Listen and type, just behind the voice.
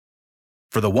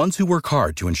For the ones who work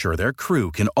hard to ensure their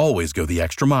crew can always go the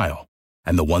extra mile,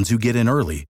 and the ones who get in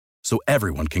early so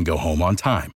everyone can go home on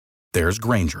time, there's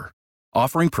Grainger,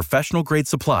 offering professional-grade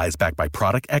supplies backed by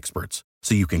product experts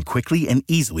so you can quickly and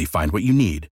easily find what you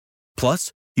need.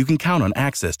 Plus, you can count on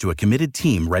access to a committed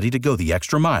team ready to go the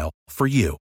extra mile for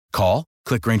you. Call,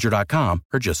 click Grainger.com,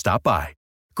 or just stop by.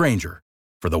 Grainger,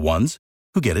 for the ones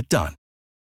who get it done.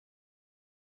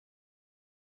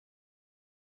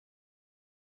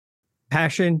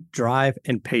 Passion, drive,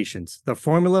 and patience. The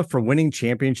formula for winning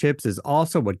championships is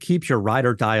also what keeps your ride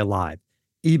or die alive.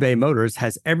 eBay Motors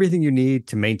has everything you need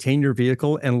to maintain your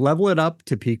vehicle and level it up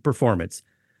to peak performance.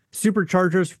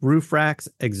 Superchargers, roof racks,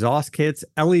 exhaust kits,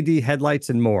 LED headlights,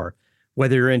 and more.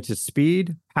 Whether you're into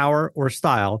speed, power, or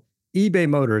style, eBay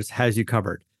Motors has you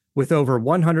covered. With over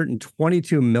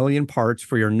 122 million parts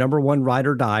for your number one ride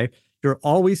or die, you'll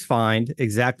always find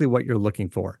exactly what you're looking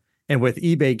for. And with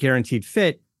eBay Guaranteed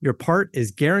Fit, your part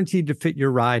is guaranteed to fit your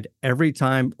ride every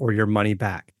time or your money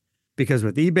back. Because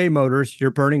with eBay Motors, you're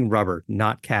burning rubber,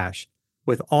 not cash.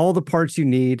 With all the parts you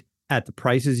need at the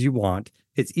prices you want,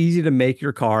 it's easy to make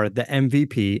your car the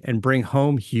MVP and bring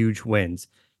home huge wins.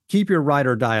 Keep your ride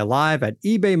or die alive at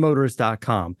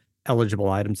ebaymotors.com.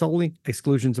 Eligible items only.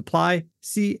 Exclusions apply.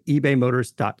 See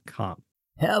ebaymotors.com.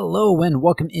 Hello and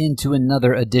welcome into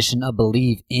another edition of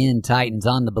Believe in Titans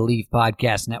on the Believe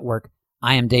Podcast Network.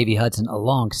 I am Davey Hudson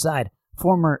alongside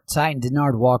former Titan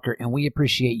Denard Walker, and we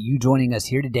appreciate you joining us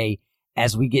here today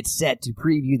as we get set to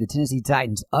preview the Tennessee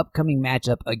Titans' upcoming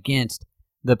matchup against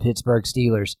the Pittsburgh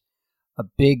Steelers. A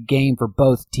big game for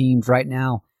both teams right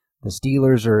now. The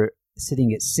Steelers are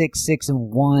sitting at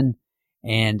 6-1,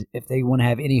 and if they want to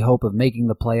have any hope of making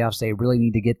the playoffs, they really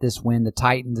need to get this win. The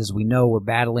Titans, as we know, were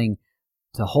battling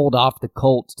to hold off the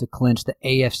Colts to clinch the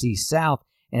AFC South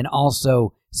and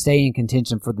also stay in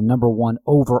contention for the number one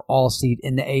overall seed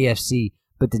in the AFC.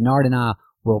 But Denard and I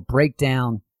will break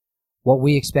down what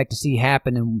we expect to see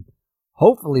happen and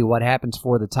hopefully what happens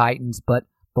for the Titans. But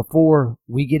before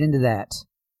we get into that,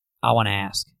 I want to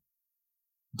ask,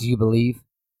 do you believe?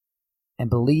 And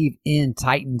Believe in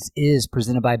Titans is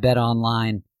presented by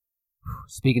BetOnline.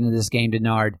 Speaking of this game,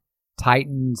 Denard,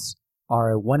 Titans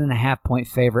are a 1.5 point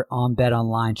favorite on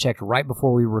BetOnline. Checked right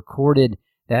before we recorded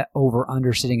that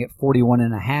over-under sitting at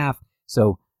 41.5.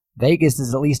 So Vegas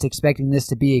is at least expecting this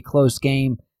to be a close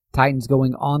game. Titans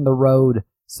going on the road.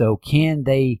 So can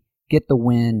they get the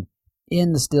win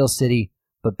in the Steel City?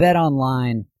 But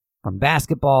BetOnline, from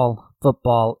basketball,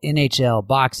 football, NHL,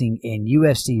 boxing, and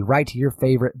UFC, right to your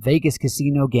favorite Vegas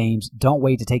casino games. Don't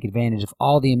wait to take advantage of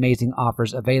all the amazing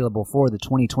offers available for the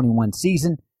 2021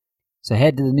 season. So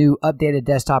head to the new updated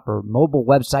desktop or mobile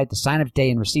website to sign up today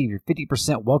and receive your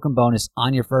 50% welcome bonus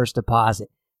on your first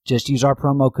deposit. Just use our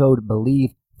promo code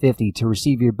BELIEVE50 to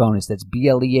receive your bonus. That's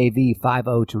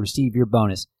BLEAV50 to receive your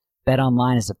bonus.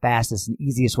 BetOnline is the fastest and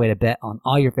easiest way to bet on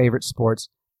all your favorite sports.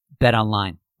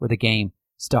 BetOnline, where the game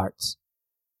starts.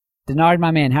 Denard,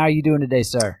 my man, how are you doing today,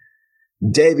 sir?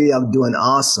 Davey, I'm doing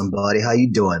awesome, buddy. How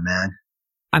you doing, man?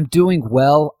 I'm doing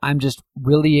well. I'm just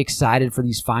really excited for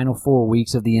these final 4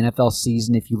 weeks of the NFL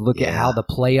season. If you look at how the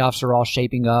playoffs are all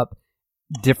shaping up,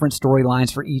 different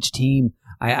storylines for each team.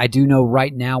 I do know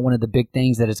right now one of the big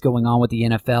things that is going on with the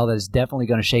NFL that is definitely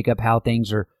going to shake up how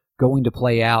things are going to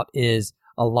play out is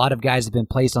a lot of guys have been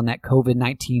placed on that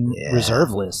COVID-19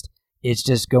 reserve list. It's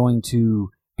just going to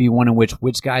be one in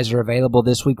which guys are available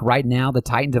this week. Right now, the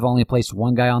Titans have only placed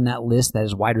one guy on that list. That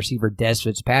is wide receiver Dez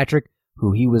Fitzpatrick,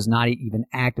 who he was not even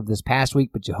active this past week,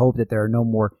 but you hope that there are no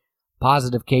more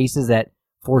positive cases that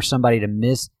force somebody to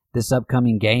miss this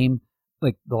upcoming game.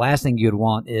 Like, the last thing you'd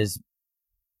want is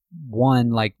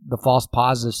one, like the false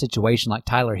positive situation like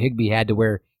Tyler Higbee had, to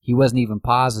where he wasn't even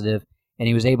positive and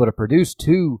he was able to produce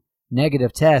 2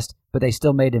 negative tests, but they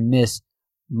still made him miss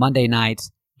Monday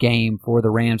night's game for the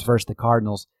Rams versus the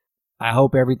Cardinals. I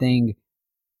hope everything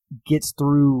gets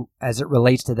through as it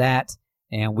relates to that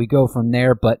and we go from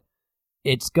there, but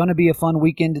it's going to be a fun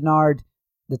weekend, Denard.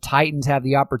 The Titans have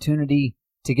the opportunity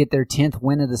to get their 10th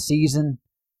win of the season.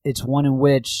 It's one in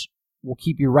which will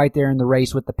keep you right there in the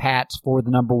race with the Pats for the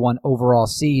number one overall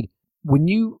seed. When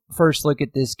you first look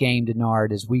at this game,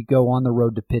 Denard, as we go on the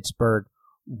road to Pittsburgh,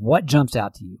 what jumps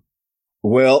out to you?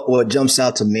 Well, what jumps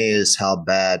out to me is how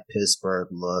bad Pittsburgh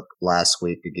looked last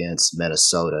week against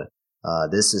Minnesota.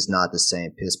 This is not the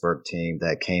same Pittsburgh team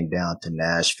that came down to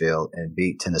Nashville and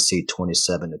beat Tennessee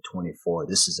 27-24.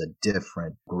 This is a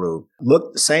different group.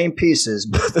 Look, the same pieces,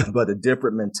 but a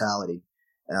different mentality.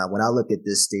 When I look at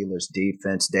this Steelers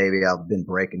defense, Davey, I've been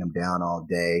breaking them down all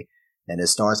day, and it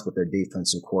starts with their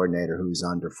defensive coordinator who's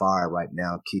under fire right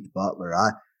now, Keith Butler.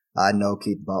 I know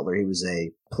Keith Butler. He was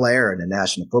a player in the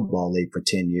National Football League for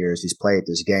 10 years. He's played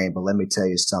this game, but let me tell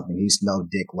you something. He's no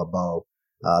Dick LeBeau.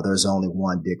 There's only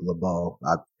one Dick LeBeau.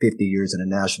 50 years in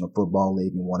the National Football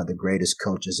League and one of the greatest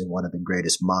coaches and one of the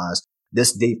greatest minds.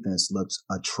 This defense looks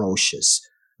atrocious.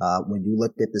 When you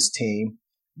look at this team,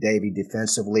 Davey,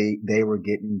 defensively, they were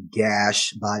getting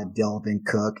gashed by Delvin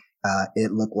Cook.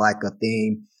 It looked like a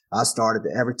theme. I started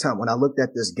every time when I looked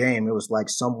at this game, it was like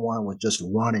someone was just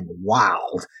running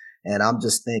wild. And I'm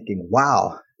just thinking,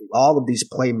 wow, all of these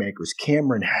playmakers,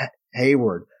 Cameron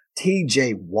Hayward,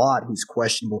 TJ Watt, who's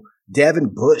questionable,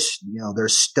 Devin Bush, their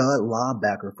stud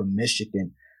linebacker from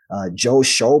Michigan, Joe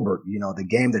Schobert, the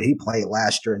game that he played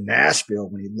last year in Nashville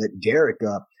when he lit Derek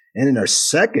up. And in their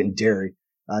secondary,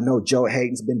 I know Joe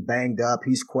Hayden's been banged up.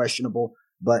 He's questionable.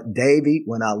 But Davey,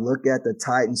 when I look at the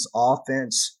Titans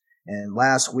offense, and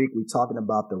last week we talking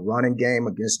about the running game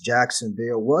against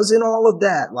Jacksonville, wasn't all of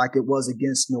that like it was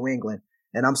against New England.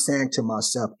 And I'm saying to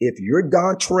myself, if you're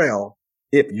Dontrell,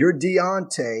 if you're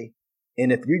Deontay,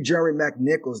 and if you're Jerry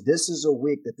McNichols, this is a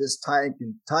week that this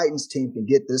Titans team can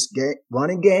get this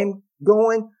running game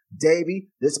going. Davey,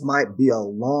 this might be a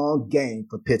long game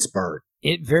for Pittsburgh.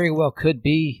 It very well could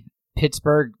be.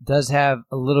 Pittsburgh does have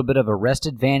a little bit of a rest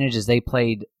advantage as they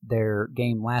played their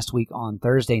game last week on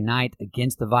Thursday night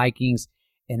against the Vikings.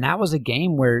 And that was a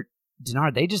game where,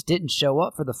 Denard, they just didn't show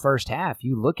up for the first half.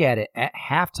 You look at it at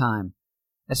halftime,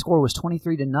 that score was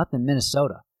 23-0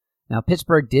 Minnesota. Now,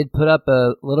 Pittsburgh did put up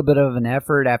a little bit of an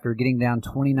effort after getting down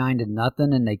 29-0,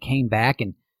 and they came back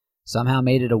and somehow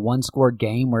made it a one-score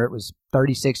game where it was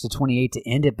 36-28 to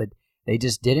end it, but they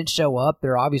just didn't show up.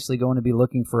 They're obviously going to be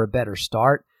looking for a better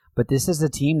start. But this is a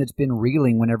team that's been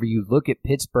reeling whenever you look at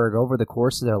Pittsburgh over the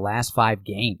course of their last 5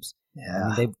 games. Yeah,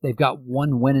 I mean, they've got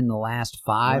one win in the last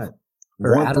 5. Right.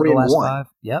 Or 1, out 3, of the last and 1. 5.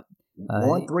 Yep.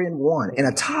 1, 3, and 1. And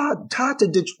a tie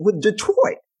to with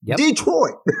Detroit. Yep.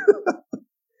 Detroit.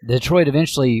 Detroit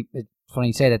eventually, it's funny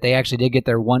you say that, they actually did get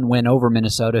their one win over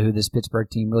Minnesota, who this Pittsburgh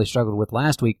team really struggled with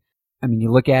last week. I mean,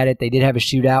 you look at it, they did have a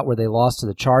shootout where they lost to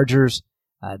the Chargers.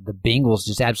 The Bengals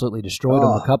just absolutely destroyed them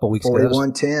a couple weeks ago.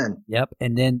 41-10. Yep,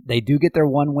 and then they do get their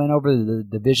one win over the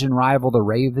division rival, the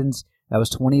Ravens. That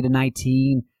was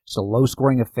 20-19. It's a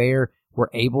low-scoring affair. We're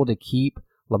able to keep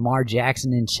Lamar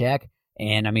Jackson in check.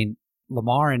 And, I mean,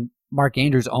 Lamar and Mark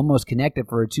Andrews almost connected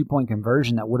for a 2-point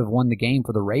conversion that would have won the game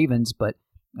for the Ravens, but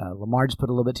Lamar just put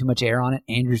a little bit too much air on it.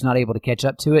 Andrews not able to catch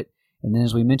up to it. And then,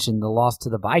 as we mentioned, the loss to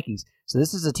the Vikings. So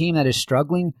this is a team that is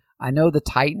struggling. I know the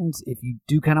Titans, if you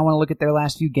do kind of want to look at their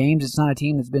last few games, it's not a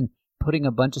team that's been putting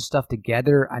a bunch of stuff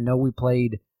together. I know we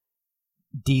played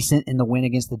decent in the win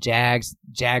against the Jags.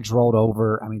 Jags rolled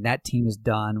over. I mean, that team is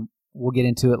done. We'll get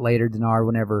into it later, Denard,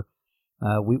 whenever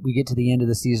we get to the end of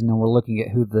the season and we're looking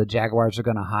at who the Jaguars are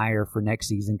going to hire for next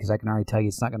season, because I can already tell you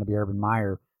it's not going to be Urban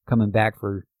Meyer coming back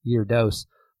for year dose.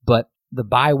 But the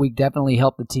bye week definitely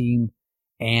helped the team,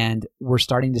 and we're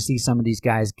starting to see some of these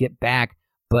guys get back.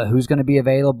 But who's going to be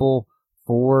available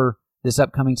for this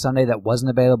upcoming Sunday that wasn't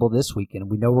available this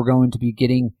weekend? We know we're going to be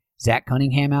getting Zach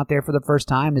Cunningham out there for the first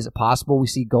time. Is it possible we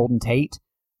see Golden Tate?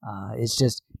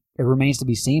 It remains to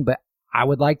be seen. But I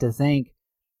would like to think,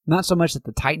 not so much that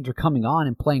the Titans are coming on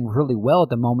and playing really well at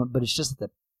the moment, but it's just that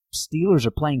the Steelers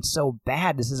are playing so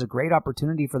bad. This is a great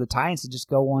opportunity for the Titans to just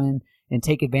go in and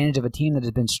take advantage of a team that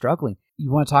has been struggling.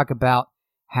 You want to talk about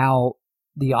how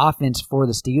the offense for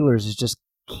the Steelers is just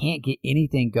can't get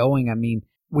anything going. I mean,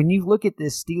 when you look at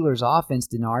this Steelers offense,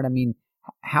 Denard, I mean,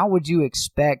 how would you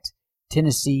expect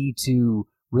Tennessee to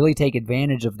really take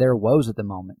advantage of their woes at the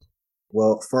moment?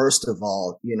 Well, first of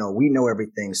all, we know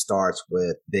everything starts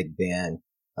with Big Ben.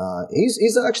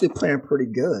 He's actually playing pretty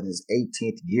good in his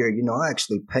 18th year. I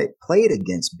actually played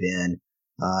against Ben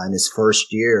in his first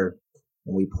year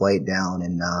when we played down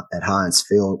at Heinz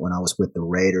Field when I was with the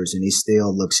Raiders, and he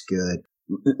still looks good.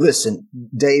 Listen,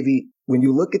 Davey, when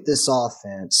you look at this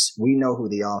offense, we know who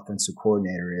the offensive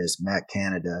coordinator is, Matt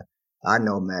Canada. I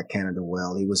know Matt Canada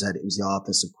well. He was the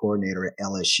offensive coordinator at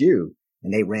LSU,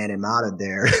 and they ran him out of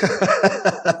there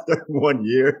after 1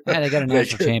 year. Yeah, they got a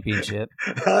national championship.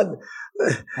 After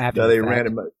the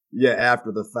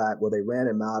fact. Well, they ran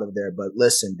him out of there. But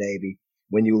listen, Davey,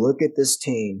 when you look at this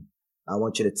team, I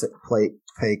want you to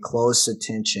pay close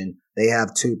attention. They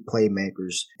have 2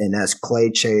 playmakers, and that's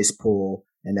Clay Chase-Poole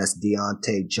and that's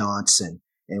Deontay Johnson.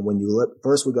 And when you look,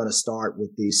 first we're going to start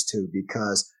with these 2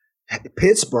 because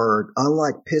Pittsburgh,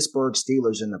 unlike Pittsburgh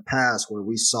Steelers in the past where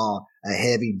we saw a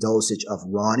heavy dosage of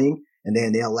running and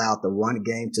then they allowed the run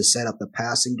game to set up the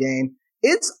passing game,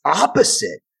 it's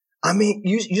opposite. I mean,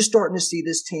 you're starting to see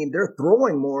this team, they're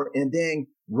throwing more and then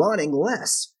running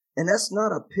less. And that's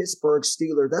not a Pittsburgh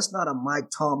Steelers. That's not a Mike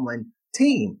Tomlin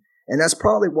team. And that's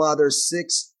probably why they're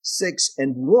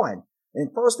 6-1.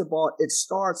 And first of all, it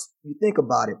starts, you think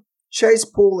about it. Chase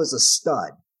Poole is a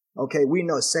stud. Okay, we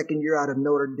know second year out of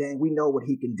Notre Dame. We know what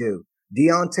he can do.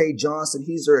 Deontay Johnson,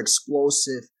 he's their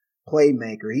explosive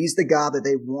playmaker. He's the guy that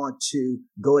they want to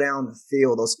go down the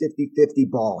field, those 50-50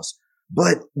 balls.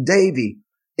 But, Davey,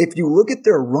 if you look at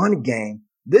their run game,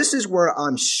 this is where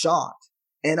I'm shocked.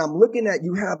 And I'm looking at,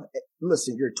 your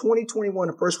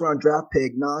 2021 first-round draft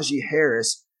pick, Najee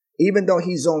Harris, even though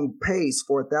he's on pace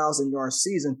for a 1,000-yard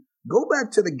season, go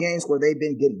back to the games where they've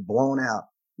been getting blown out.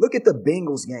 Look at the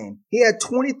Bengals game. He had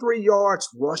 23 yards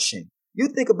rushing. You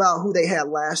think about who they had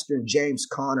last year in James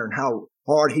Conner and how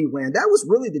hard he ran. That was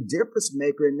really the difference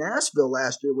maker in Nashville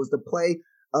last year, was the play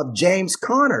of James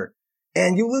Conner.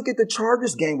 And you look at the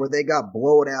Chargers game where they got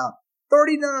blown out.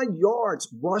 39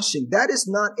 yards rushing. That is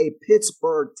not a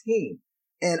Pittsburgh team.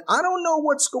 And I don't know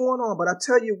what's going on, but I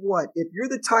tell you what, if you're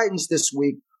the Titans this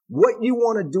week, what you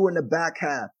want to do in the back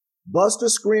half, Buster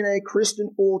Skrine,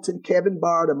 Christian Fulton, Kevin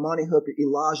Byard, Amani Hooker,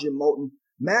 Elijah Moulton.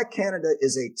 Matt Canada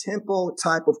is a tempo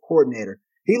type of coordinator.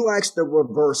 He likes the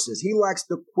reverses. He likes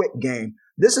the quick game.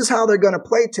 This is how they're going to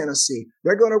play Tennessee.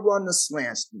 They're going to run the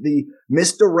slants, the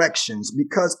misdirections,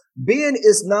 because Ben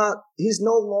he's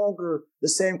no longer the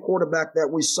same quarterback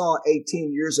that we saw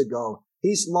 18 years ago.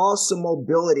 He's lost some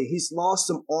mobility. He's lost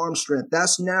some arm strength.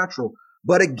 That's natural.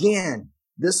 But again,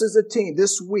 this is a team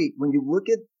this week, when you look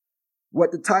at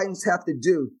what the Titans have to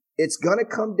do, it's going to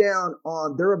come down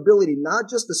on their ability not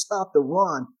just to stop the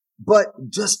run, but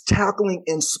just tackling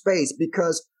in space,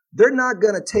 because they're not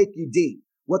going to take you deep.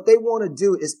 What they want to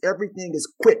do is everything is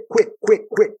quick.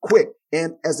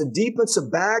 And as a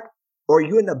defensive back, or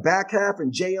you in the back half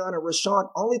and Jayon and Rashawn,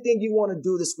 only thing you want to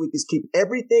do this week is keep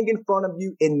everything in front of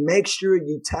you and make sure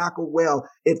you tackle well.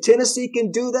 If Tennessee can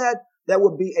do that, that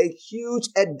would be a huge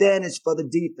advantage for the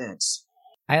defense.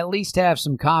 I at least have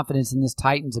some confidence in this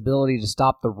Titans' ability to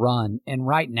stop the run. And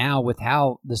right now, with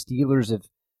how the Steelers have,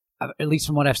 at least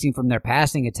from what I've seen from their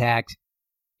passing attack,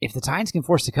 if the Titans can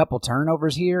force a couple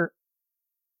turnovers here,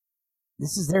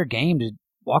 this is their game to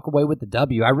walk away with the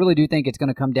W. I really do think it's going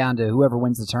to come down to whoever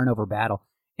wins the turnover battle.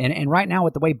 And right now,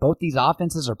 with the way both these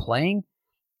offenses are playing,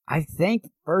 I think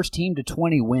first team to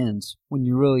 20 wins when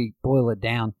you really boil it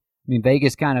down. I mean,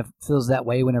 Vegas kind of feels that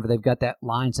way whenever they've got that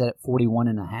line set at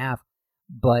 41.5.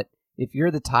 But if you're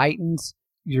the Titans,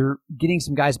 you're getting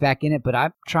some guys back in it. But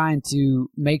I'm trying to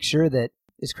make sure that,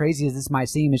 as crazy as this might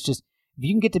seem, it's just, if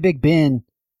you can get to Big Ben,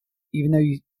 even though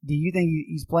you think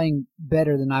he's playing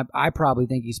better than I probably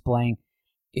think he's playing,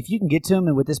 if you can get to him,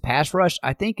 and with this pass rush,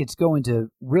 I think it's going to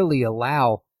really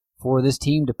allow for this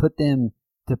team to put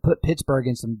Pittsburgh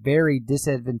in some very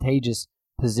disadvantageous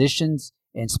positions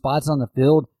and spots on the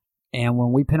field. And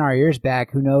when we pin our ears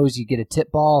back, who knows, you get a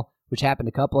tip ball, which happened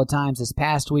a couple of times this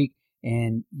past week,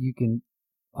 and you can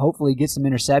hopefully get some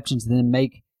interceptions and then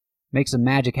make some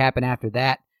magic happen after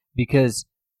that. Because,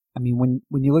 I mean,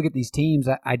 when you look at these teams,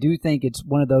 I do think it's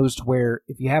one of those where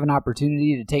if you have an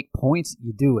opportunity to take points,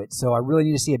 you do it. So I really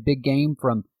need to see a big game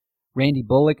from Randy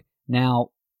Bullock. Now,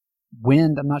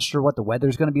 wind, I'm not sure what the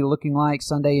weather's going to be looking like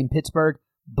Sunday in Pittsburgh,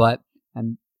 but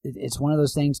it's one of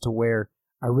those things to where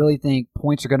I really think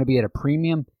points are going to be at a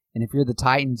premium. And if you're the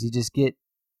Titans,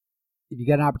 if you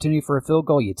got an opportunity for a field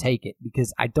goal, you take it,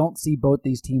 because I don't see both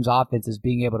these teams' offenses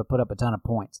being able to put up a ton of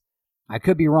points. I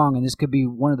could be wrong, and this could be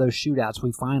one of those shootouts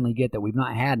we finally get that we've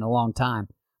not had in a long time.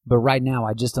 But right now,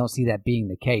 I just don't see that being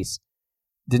the case.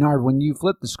 Denard, when you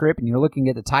flip the script and you're looking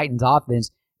at the Titans' offense,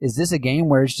 is this a game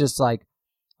where it's just like,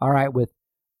 all right, with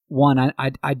one,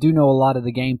 I do know a lot of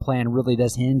the game plan really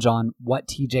does hinge on what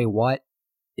TJ Watt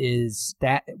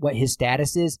what his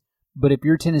status is. But if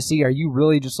you're Tennessee, are you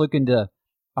really just looking to,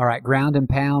 all right, ground and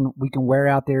pound, we can wear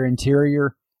out their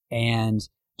interior and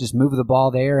just move the ball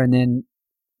there and then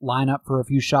line up for a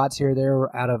few shots here or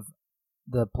there out of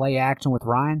the play action with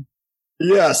Ryan?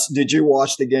 Yes. Did you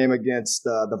watch the game against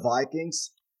the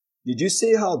Vikings? Did you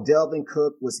see how Delvin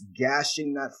Cook was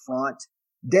gashing that front?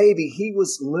 Davey, he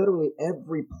was literally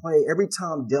every play, every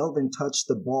time Delvin touched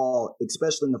the ball,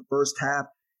 especially in the first half,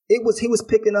 he was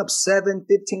picking up 7,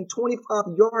 15, 25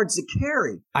 yards a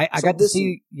carry. I got to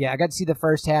see the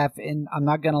first half, and I'm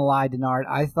not going to lie, Denard,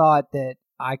 I thought that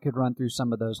I could run through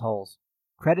some of those holes.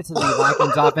 Credit to the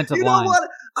Vikings offensive line. You know what?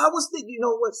 I was thinking, you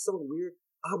know what's so weird?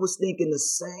 I was thinking the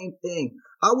same thing.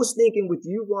 I was thinking with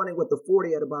you running with the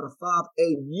 40 at about a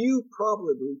 5.8, you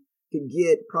probably could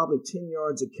get 10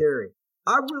 yards a carry.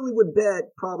 I really would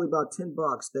bet probably about $10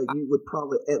 that you would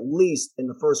probably at least in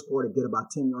the first quarter get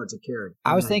about 10 yards of carry.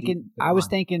 I was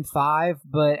thinking 5,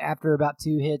 but after about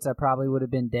 2 hits, I probably would have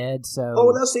been dead.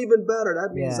 So that's even better.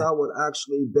 That means I would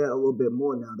actually bet a little bit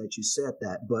more now that you said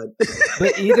that.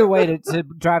 But either way, to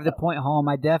drive the point home,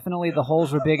 the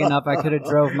holes were big enough I could have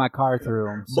drove my car through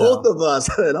them. So. Both of us,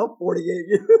 and I'm 48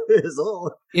 years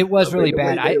old. It was really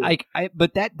bad.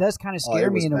 But that does kind of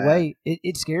scare me in a way.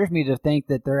 It scares me to think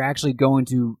that they're actually going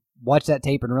to watch that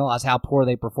tape and realize how poor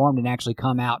they performed and actually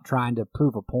come out trying to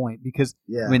prove a point, because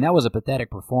that was a pathetic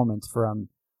performance from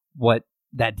what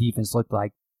that defense looked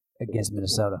like against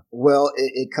Minnesota. Well,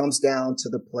 it comes down to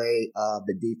the play of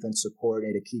the defensive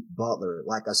coordinator, Keith Butler.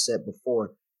 Like I said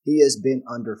before, he has been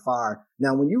under fire.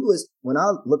 Now, when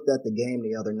I looked at the game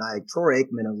the other night, Troy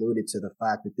Aikman alluded to the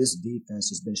fact that this defense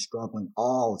has been struggling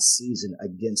all season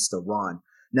against the run.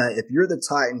 Now, if you're the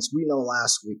Titans, we know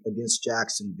last week against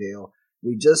Jacksonville,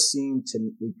 we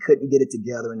couldn't get it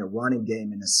together in the running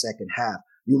game in the second half.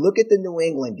 You look at the New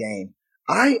England game,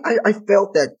 I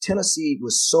felt that Tennessee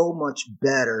was so much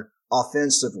better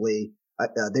offensively.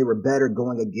 They were better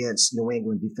going against New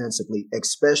England defensively,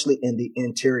 especially in the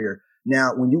interior.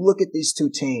 Now, when you look at these two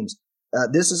teams,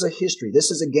 this is a history.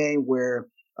 This is a game where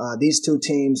these two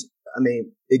teams,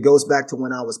 it goes back to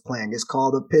when I was playing. It's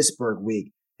called the Pittsburgh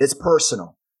Week. It's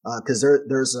personal because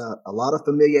there's a lot of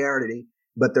familiarity,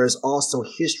 but there's also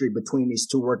history between these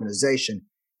two organizations.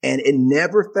 And it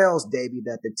never fails, Davey,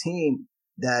 that the team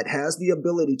that has the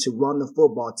ability to run the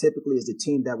football typically is the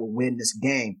team that will win this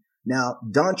game. Now,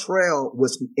 Dontrell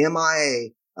was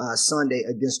MIA Sunday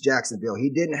against Jacksonville. He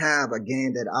didn't have a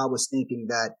game that I was thinking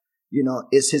that,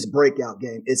 it's his breakout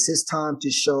game. It's his time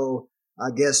to show, I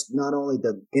guess, not only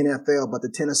the NFL, but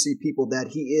the Tennessee people that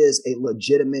he is a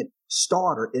legitimate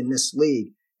starter in this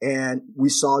league. And we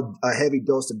saw a heavy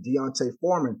dose of Deontay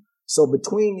Foreman. So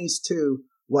between these two,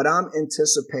 what I'm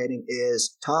anticipating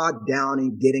is Todd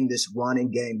Downing getting this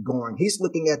running game going. He's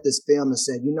looking at this film and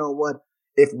saying, you know what?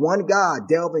 If one guy,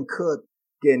 Delvin Cook,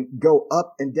 can go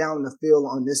up and down the field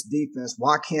on this defense,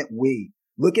 why can't we?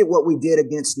 Look at what we did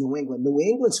against New England. New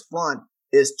England's front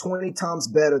is 20 times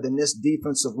better than this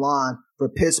defensive line for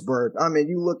Pittsburgh.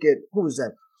 You look at, who's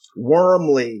that?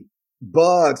 Wormley,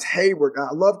 Buggs, Hayward.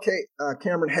 I love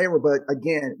Cameron Hayward, but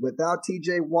again, without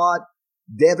TJ Watt,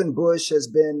 Devin Bush has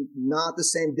been not the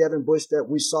same Devin Bush that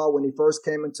we saw when he first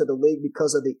came into the league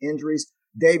because of the injuries.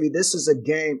 Davey, this is a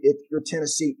game, if you're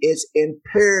Tennessee, it's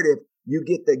imperative you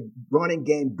get the running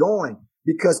game going,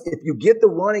 because if you get the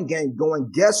running game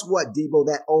going, guess what, Debo?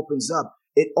 That opens up.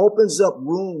 It opens up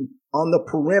room on the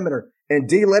perimeter. And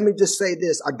D, let me just say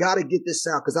this. I got to get this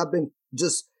out because I've been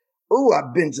just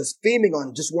fuming on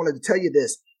it. Just wanted to tell you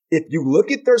this. If you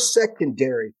look at their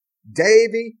secondary,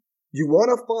 Davey, you want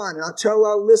to find, and I'll tell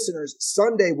our listeners,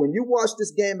 Sunday, when you watch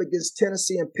this game against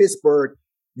Tennessee and Pittsburgh,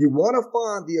 you want to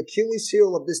find the Achilles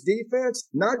heel of this defense,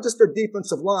 not just their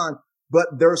defensive line,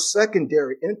 but their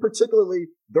secondary, and particularly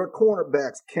their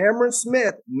cornerbacks. Cameron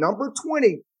Smith, number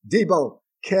 20, Debo.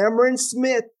 Cameron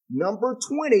Smith, number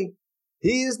 20.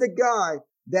 He is the guy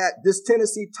that this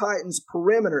Tennessee Titans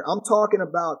perimeter, I'm talking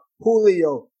about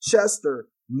Julio, Chester,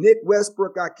 Nick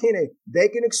Westbrook-Ikhine, they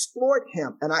can exploit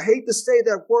him. And I hate to say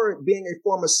that word, being a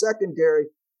former secondary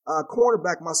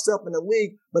cornerback myself in the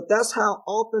league, but that's how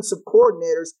offensive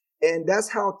coordinators and that's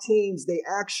how teams,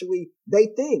 they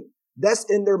think. That's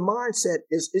in their mindset.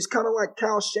 It's kind of like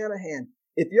Kyle Shanahan.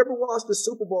 If you ever watched the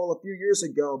Super Bowl a few years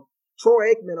ago,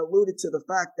 Troy Aikman alluded to the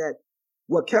fact that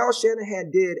what Kyle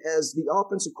Shanahan did as the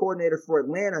offensive coordinator for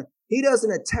Atlanta, he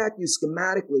doesn't attack you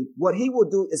schematically. What he will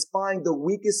do is find the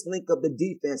weakest link of the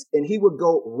defense, and he would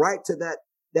go right to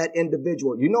that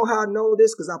individual. You know how I know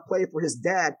this? Because I played for his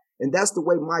dad, and that's the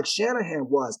way Mike Shanahan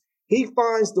was. He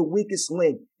finds the weakest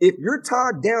link. If you're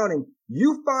Todd Downing,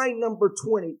 you find number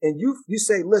 20, and you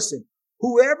say, listen,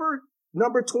 whoever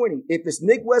number 20, if it's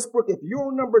Nick Westbrook, if you're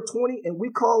on number 20 and we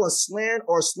call a slant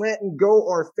or slant and go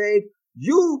or a fade,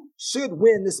 you should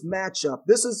win this matchup.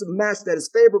 This is a match that is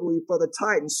favorably for the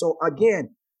Titans. So again,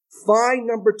 find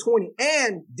number 20.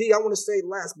 And D, I want to say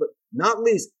last but not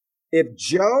least, if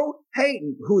Joe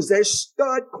Hayden, who's a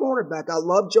stud cornerback, I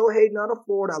love Joe Hayden out of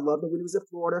Florida. I loved him when he was at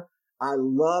Florida. I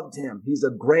loved him. He's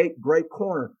a great, great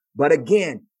corner. But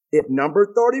again, if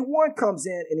number 31 comes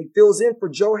in and he fills in for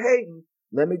Joe Hayden,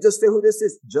 let me just say who this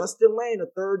is. Justin Lane, a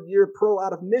third-year pro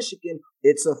out of Michigan.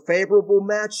 It's a favorable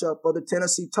matchup for the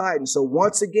Tennessee Titans. So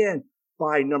once again,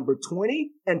 find number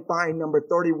 20 and find number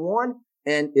 31.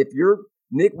 And if you're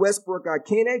Nick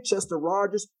Westbrook-Ikhine, Chester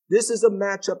Rogers, this is a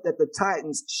matchup that the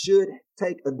Titans should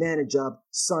take advantage of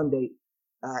Sunday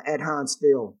at Heinz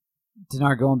Field.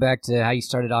 Denard, going back to how you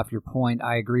started off your point,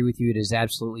 I agree with you. It is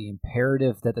absolutely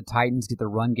imperative that the Titans get the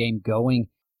run game going.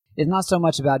 It's not so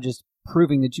much about just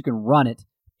proving that you can run it.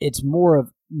 It's more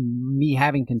of me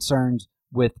having concerns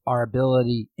with our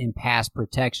ability in pass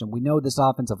protection. We know this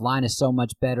offensive line is so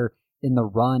much better in the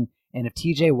run, and if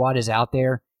TJ Watt is out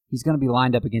there, he's going to be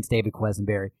lined up against David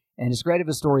Quessenberry. And as great of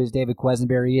a story as David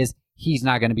Quessenberry is, he's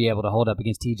not going to be able to hold up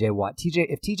against TJ Watt.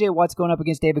 If TJ Watt's going up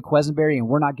against David Quessenberry and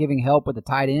we're not giving help with the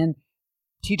tight end,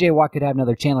 TJ Watt could have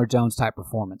another Chandler Jones type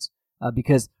performance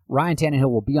because Ryan Tannehill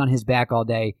will be on his back all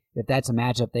day. If that's a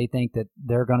matchup they think that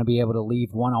they're going to be able to leave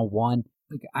one-on-one,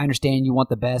 I understand you want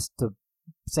the best to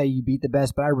say you beat the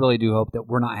best, but I really do hope that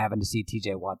we're not having to see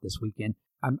TJ Watt this weekend.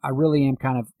 I really am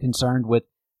kind of concerned with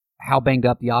how banged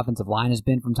up the offensive line has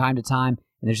been from time to time,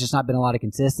 and there's just not been a lot of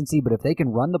consistency. But if they can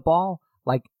run the ball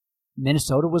like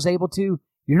Minnesota was able to,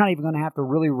 you're not even going to have to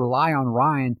really rely on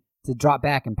Ryan to drop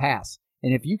back and pass.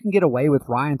 And if you can get away with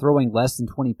Ryan throwing less than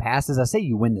 20 passes, I say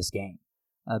you win this game.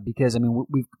 Because, I mean,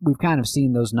 we've kind of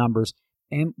seen those numbers,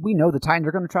 and we know the Titans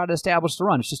are going to try to establish the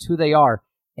run. It's just who they are.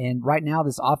 And right now,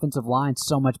 this offensive line is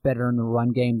so much better in the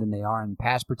run game than they are in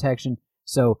pass protection.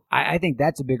 So I think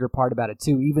that's a bigger part about it,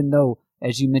 too, even though,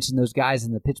 as you mentioned, those guys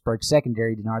in the Pittsburgh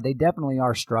secondary, Denard, they definitely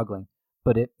are struggling.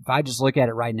 But if I just look at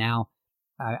it right now,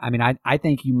 I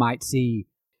think you might see,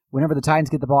 whenever the Titans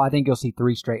get the ball, I think you'll see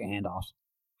 3 straight handoffs.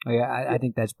 I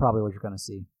think that's probably what you're going to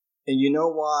see. And you know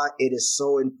why it is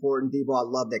so important, Debo? I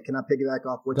love that. Can I piggyback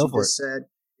off what you just said?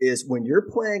 Is when you're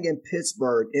playing in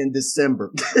Pittsburgh in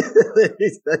December.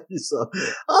 So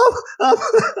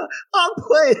I'm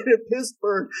playing in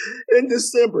Pittsburgh in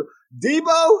December.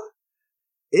 Debo,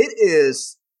 it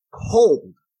is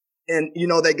cold. And, you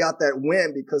know, they got that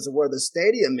wind because of where the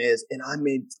stadium is. And I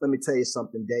mean, let me tell you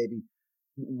something, Davey.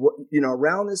 You know,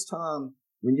 around this time,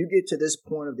 when you get to this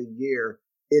point of the year,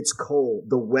 it's cold,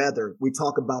 the weather. We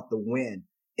talk about the wind.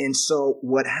 And so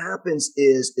what happens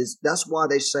is that's why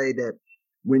they say that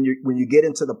when you get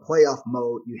into the playoff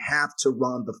mode, you have to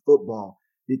run the football,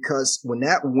 because when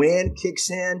that wind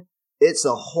kicks in, it's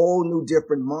a whole new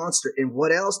different monster. And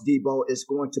what else, Debo, is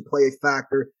going to play a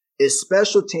factor is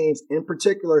special teams, in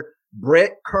particular,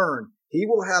 Brett Kern. He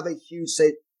will have a huge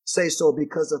say so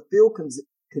because of field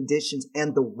conditions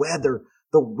and the weather.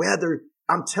 The weather,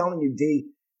 I'm telling you,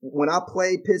 D, when I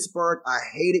played Pittsburgh, I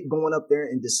hated going up there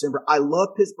in December. I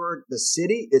love Pittsburgh, the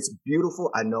city. It's beautiful.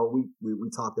 I know we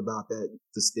talked about that,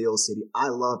 the Steel City. I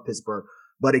love Pittsburgh.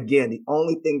 But again, the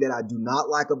only thing that I do not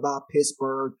like about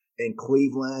Pittsburgh and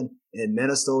Cleveland and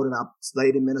Minnesota, and I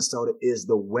played in Minnesota, is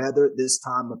the weather this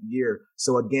time of year.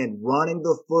 So again, running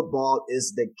the football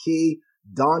is the key.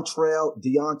 Dontrell,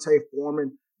 Deontay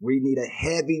Foreman, we need a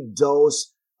heavy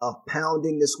dose of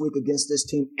pounding this week against this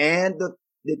team, and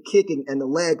the kicking and the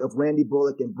leg of Randy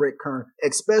Bullock and Brett Kern,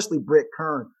 especially Brett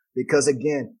Kern, because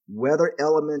again, weather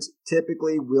elements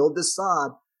typically will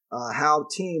decide how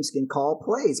teams can call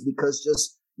plays, because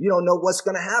just you don't know what's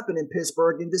going to happen in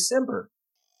Pittsburgh in December.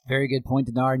 Very good point,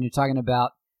 Denard. And you're talking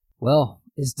about, well,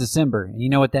 it's December, and you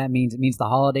know what that means. It means the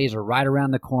holidays are right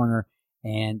around the corner,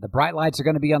 and the bright lights are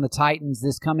going to be on the Titans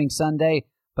this coming Sunday.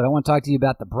 But I want to talk to you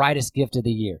about the brightest gift of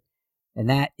the year, and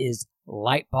that is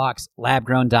Lightbox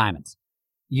lab-grown diamonds.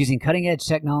 Using cutting-edge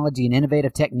technology and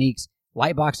innovative techniques,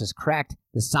 Lightbox has cracked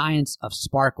the science of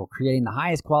sparkle, creating the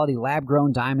highest quality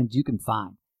lab-grown diamonds you can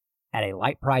find at a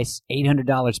light price,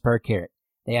 $800 per carat.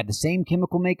 They have the same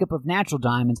chemical makeup of natural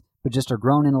diamonds, but just are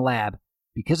grown in a lab.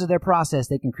 Because of their process,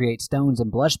 they can create stones in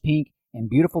blush pink and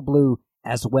beautiful blue,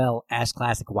 as well as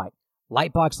classic white.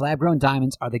 Lightbox lab-grown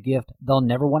diamonds are the gift they'll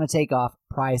never want to take off,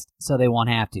 priced so they won't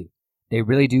have to. They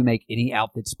really do make any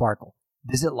outfit sparkle.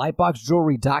 Visit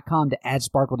lightboxjewelry.com to add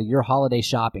sparkle to your holiday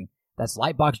shopping. That's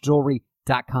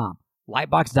lightboxjewelry.com.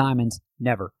 Lightbox diamonds,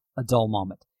 never a dull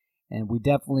moment. And we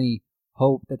definitely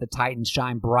hope that the Titans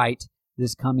shine bright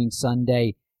this coming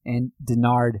Sunday. And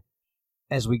Denard,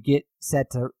 as we get set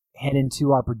to head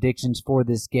into our predictions for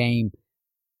this game,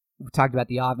 we talked about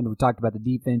the offense, we talked about the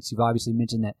defense. You've obviously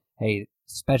mentioned that, hey,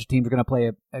 special teams are going to play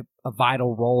a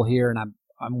vital role here, and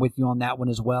I'm with you on that one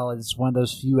as well. It's one of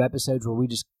those few episodes where we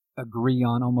just agree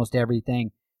on almost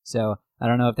everything. So I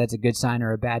don't know if that's a good sign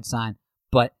or a bad sign,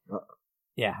 but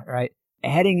yeah, right.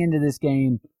 Heading into this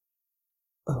game,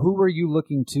 who are you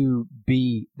looking to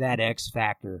be that X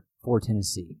factor for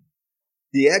Tennessee?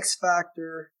 The X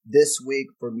factor this week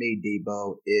for me,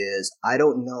 Debo, is I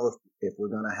don't know if we're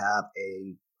going to have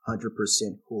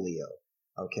 100% Julio.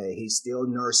 Okay, he's still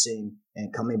nursing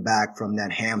and coming back from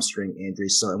that hamstring injury.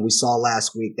 So, and we saw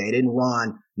last week they didn't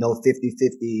run no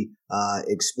 50-50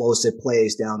 explosive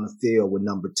plays down the field with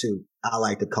number 2. I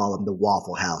like to call him the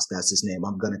Waffle House. That's his name.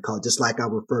 I'm going to call, just like I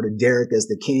refer to Derek as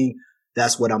the King,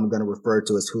 that's what I'm going to refer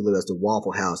to as Julio as the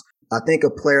Waffle House. I think a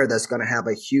player that's going to have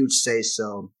a huge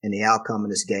say-so in the outcome of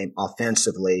this game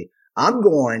offensively, I'm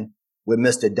going with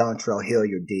Mr. Dontrell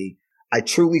Hilliard, D. I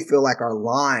truly feel like our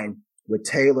line with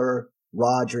Taylor,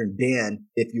 Roger, and Ben,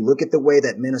 if you look at the way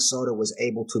that Minnesota was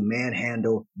able to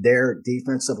manhandle their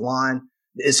defensive line,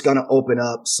 it's going to open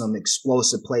up some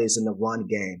explosive plays in the run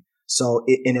game. So,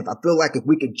 and if I feel like if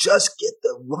we could just get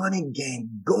the running game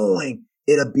going,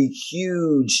 it'll be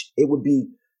huge. It would be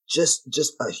just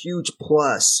a huge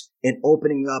plus in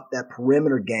opening up that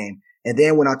perimeter game. And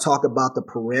then when I talk about the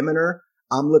perimeter,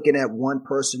 I'm looking at one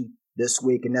person this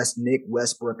week, and that's Nick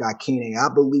Westbrook-Ikhine.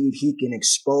 I believe he can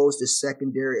expose the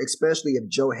secondary, especially if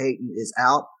Joe Hayden is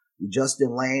out.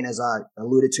 Justin Lane, as I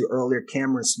alluded to earlier,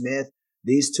 Cameron Smith.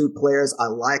 These 2 players, I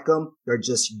like them. They're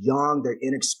just young, they're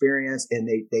inexperienced, and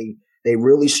they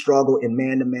really struggle in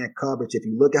man-to-man coverage. If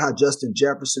you look at how Justin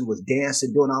Jefferson was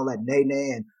dancing, doing all that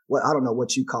nay-nay and what, I don't know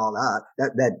what you call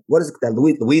that, what is it, that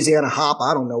Louisiana hop?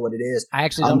 I don't know what it is. I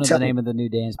actually don't know the name of the new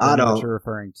dance, but I know what you're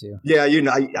referring to. Yeah,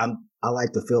 I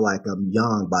like to feel like I'm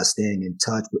young by staying in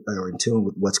touch with, or in tune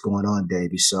with what's going on,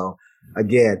 Davey. So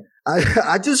again,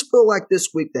 I just feel like this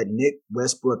week that Nick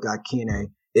Westbrook-Ikhine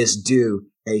is due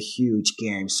a huge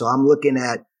game. So I'm looking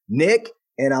at Nick,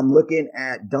 and I'm looking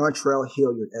at Dontrell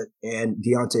Hilliard and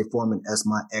D'Onta Foreman as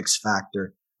my X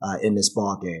factor in this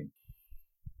ball game.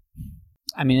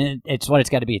 I mean, it's what it's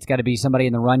got to be. It's got to be somebody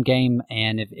in the run game,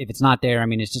 and if it's not there, I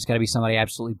mean, it's just got to be somebody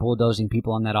absolutely bulldozing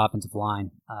people on that offensive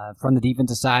line. From the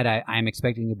defensive side, I'm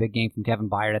expecting a big game from Kevin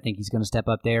Byard. I think he's going to step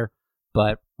up there.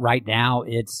 But right now,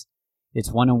 it's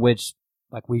one in which,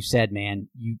 like we've said, man,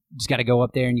 you just got to go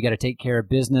up there and you got to take care of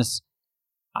business.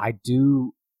 I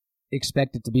do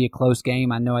expect it to be a close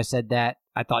game. I know I said that.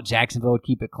 I thought Jacksonville would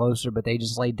keep it closer, but they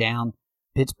just laid down.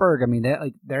 Pittsburgh, I mean,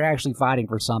 they're actually fighting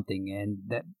for something, and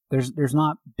that there's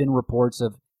not been reports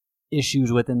of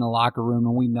issues within the locker room,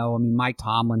 and we know, I mean, Mike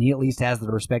Tomlin, he at least has the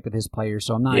respect of his players,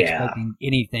 so I'm not expecting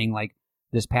anything like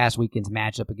this past weekend's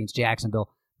matchup against Jacksonville.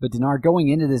 But Denard, going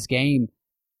into this game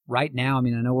right now, I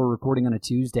mean, I know we're recording on a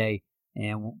Tuesday,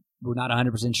 and we're not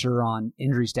 100% sure on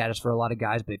injury status for a lot of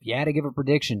guys, but if you had to give a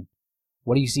prediction,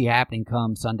 what do you see happening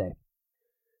come Sunday?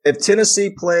 If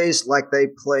Tennessee plays like they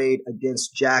played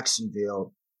against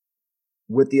Jacksonville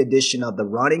with the addition of the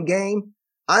running game,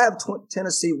 I have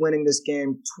Tennessee winning this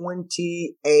game 28.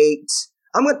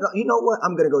 You know what?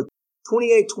 I'm going to go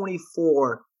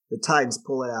 28-24. The Titans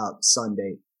pull it out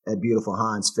Sunday at beautiful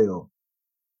Heinz Field.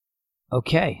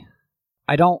 Okay.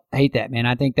 I don't hate that, man.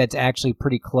 I think that's actually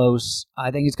pretty close.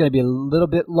 I think it's going to be a little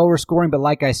bit lower scoring, but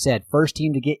like I said, first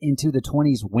team to get into the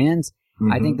 20s wins.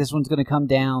 Mm-hmm. I think this one's going to come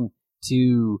down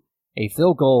to a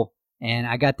field goal, and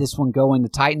I got this one going the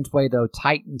Titans way, though.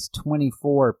 Titans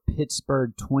 24,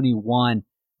 Pittsburgh 21.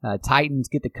 Titans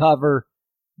get the cover.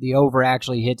 The over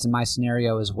actually hits in my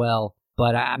scenario as well,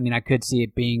 but I mean, I could see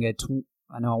it being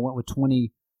I know I went with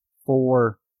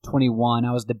 24-21.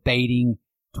 I was debating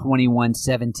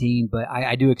 21-17, but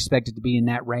I do expect it to be in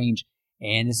that range,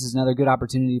 and this is another good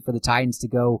opportunity for the Titans to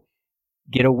go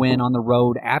get a win on the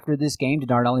road. After this game,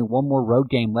 Denard, only one more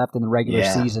road game left in the regular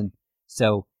season.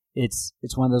 So it's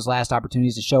one of those last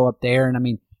opportunities to show up there. And I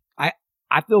mean,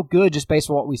 I feel good just based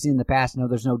on what we've seen in the past. I know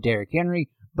there's no Derrick Henry,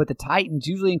 but the Titans,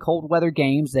 usually in cold weather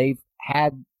games, they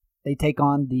take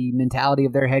on the mentality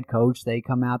of their head coach. They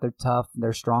come out, they're tough,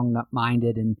 they're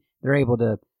strong-minded, and they're able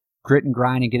to grit and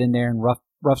grind and get in there and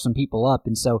rough some people up.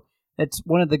 And so that's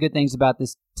one of the good things about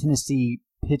this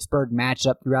Tennessee-Pittsburgh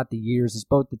matchup throughout the years is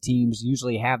both the teams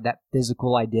usually have that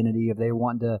physical identity of they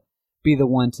want to be the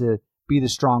one to be the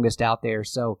strongest out there.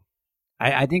 So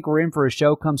I think we're in for a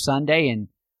show come Sunday, and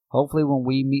hopefully when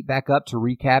we meet back up to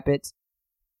recap it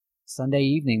Sunday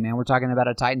evening, man, we're talking about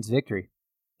a Titans victory.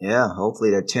 Yeah,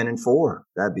 hopefully they're 10-4.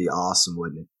 That'd be awesome,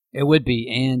 wouldn't it? It would be.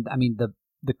 And I mean,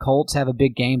 the Colts have a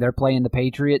big game. They're playing the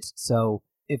Patriots. So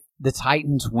if the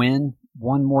Titans win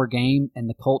one more game and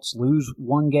the Colts lose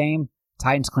one game,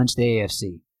 Titans clinch the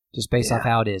AFC, just based off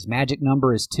how it is. Magic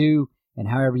number is 2, and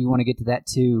however you want to get to that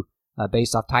 2,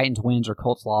 based off Titans wins or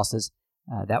Colts losses,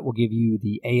 that will give you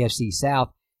the AFC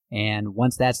South. And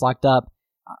once that's locked up,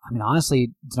 I mean,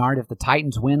 honestly, Denard, if the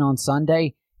Titans win on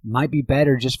Sunday, it might be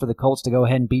better just for the Colts to go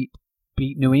ahead and beat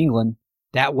New England.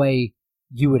 That way,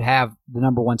 you would have the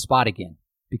number 1 spot again,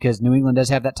 because New England does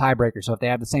have that tiebreaker. So if they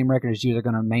have the same record as you, they're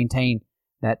going to maintain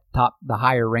that the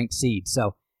higher ranked seed.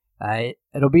 So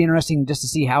It'll be interesting just to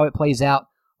see how it plays out.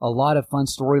 A lot of fun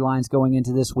storylines going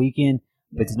into this weekend,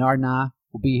 but Denard and I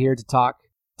will be here to talk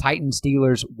Titans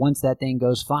Steelers once that thing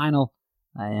goes final.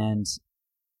 And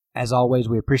as always,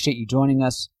 we appreciate you joining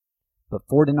us. But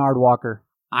for Denard Walker,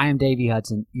 I am Davey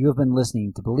Hudson. You have been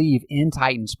listening to Believe in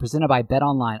Titans, presented by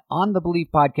BetOnline on the Believe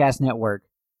Podcast Network.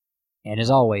 And as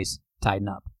always, tighten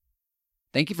up.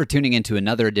 Thank you for tuning in to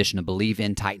another edition of Believe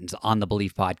in Titans on the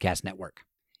Believe Podcast Network.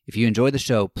 If you enjoy the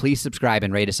show, please subscribe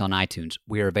and rate us on iTunes.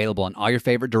 We are available on all your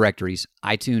favorite directories: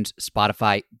 iTunes,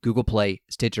 Spotify, Google Play,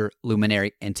 Stitcher,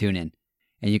 Luminary, and TuneIn.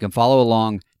 And you can follow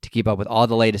along to keep up with all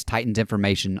the latest Titans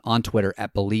information on Twitter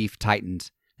at Believe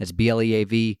Titans. That's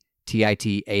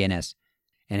BLEAVTITANS.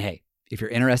 And hey, if you're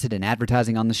interested in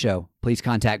advertising on the show, please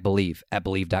contact Believe at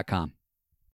Believe.com.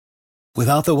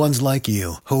 Without the ones like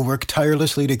you, who work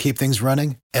tirelessly to keep things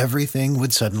running, everything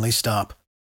would suddenly stop.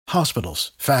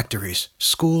 Hospitals, factories,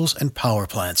 schools, and power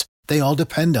plants, they all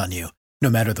depend on you. No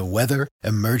matter the weather,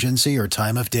 emergency, or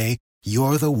time of day,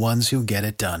 you're the ones who get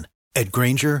it done. At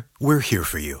Grainger, we're here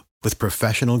for you with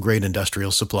professional-grade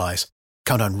industrial supplies.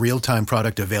 Count on real-time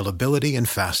product availability and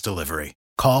fast delivery.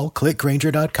 Call, click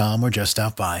Grainger.com, or just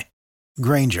stop by.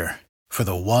 Grainger, for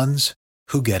the ones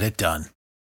who get it done.